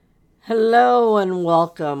Hello and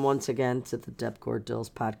welcome once again to the Deb Gordill's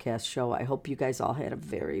podcast show. I hope you guys all had a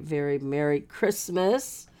very, very Merry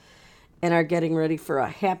Christmas and are getting ready for a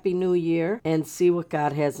Happy New Year and see what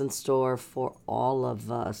God has in store for all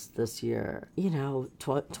of us this year.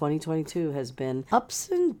 2022 has been ups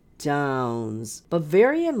and downs, but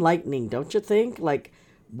very enlightening, don't you think?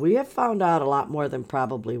 We have found out a lot more than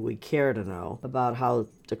probably we care to know about how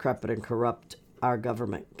decrepit and corrupt our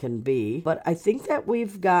government can be. But I think that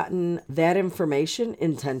we've gotten that information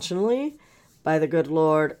intentionally by the good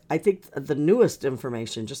Lord. I think the newest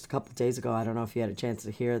information, just a couple of days ago, I don't know if you had a chance to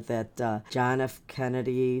hear that John F.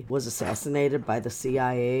 Kennedy was assassinated by the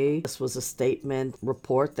CIA. This was a statement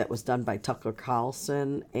report that was done by Tucker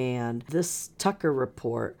Carlson, and this Tucker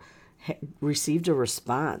report received a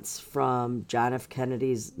response from John F.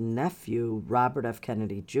 Kennedy's nephew, Robert F.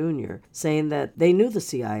 Kennedy Jr., saying that they knew the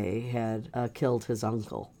CIA had killed his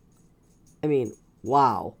uncle. I mean,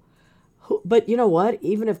 wow. But you know what?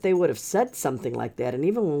 Even if they would have said something like that, and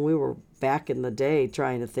even when we were back in the day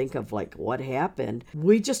trying to think of what happened,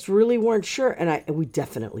 we just really weren't sure. And we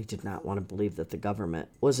definitely did not want to believe that the government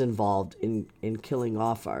was involved in killing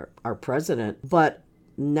off our president. But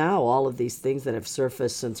now all of these things that have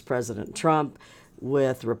surfaced since President Trump,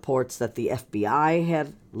 with reports that the FBI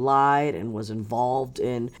had lied and was involved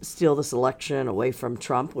in steal this election away from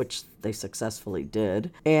Trump, which they successfully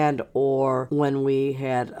did, and or when we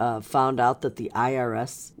had found out that the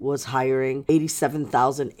IRS was hiring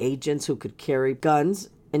 87,000 agents who could carry guns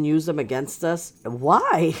and use them against us.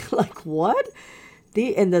 Why? What?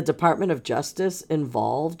 The Department of Justice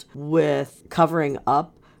involved with covering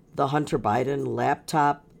up the Hunter Biden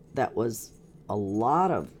laptop that was a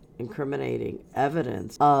lot of incriminating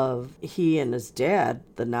evidence of he and his dad,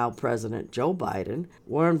 the now President Joe Biden,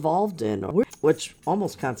 were involved in, which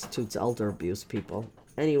almost constitutes elder abuse, people.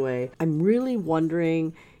 Anyway, I'm really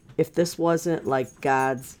wondering if this wasn't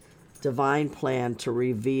God's divine plan to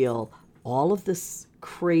reveal all of this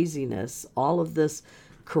craziness, all of this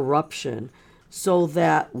corruption, so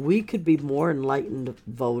that we could be more enlightened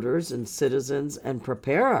voters and citizens and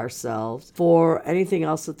prepare ourselves for anything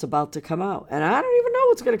else that's about to come out. And I don't even know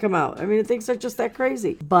what's going to come out. I mean, things are just that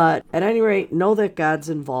crazy. But at any rate, know that God's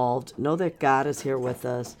involved. Know that God is here with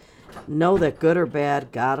us. Know that good or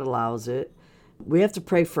bad, God allows it. We have to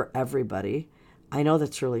pray for everybody. I know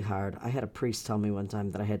that's really hard. I had a priest tell me one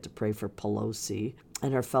time that I had to pray for Pelosi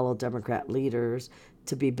and her fellow Democrat leaders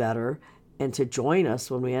to be better and to join us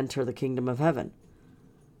when we enter the kingdom of heaven.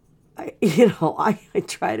 I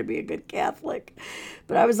try to be a good Catholic,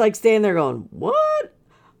 but I was standing there going, what?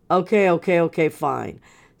 Okay, fine.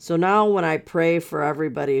 So now when I pray for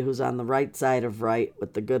everybody who's on the right side of right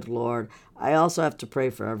with the good Lord, I also have to pray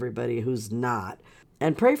for everybody who's not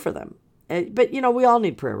and pray for them. But, we all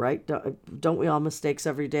need prayer, right? Don't we all mistakes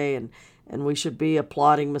every day? And we should be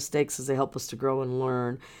applauding mistakes as they help us to grow and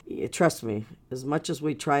learn. Trust me, as much as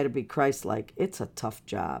we try to be Christ-like, it's a tough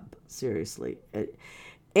job, seriously.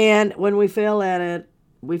 And when we fail at it,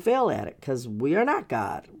 we fail at it because we are not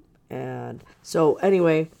God. And so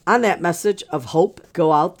anyway, on that message of hope,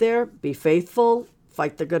 go out there, be faithful,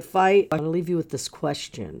 fight the good fight. I'm going to leave you with this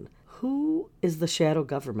question. Who is the shadow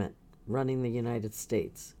government running the United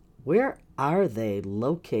States? Where are they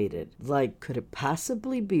located? Could it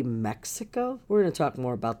possibly be Mexico? We're going to talk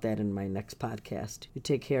more about that in my next podcast. You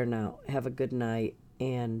take care now. Have a good night,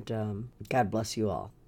 and God bless you all.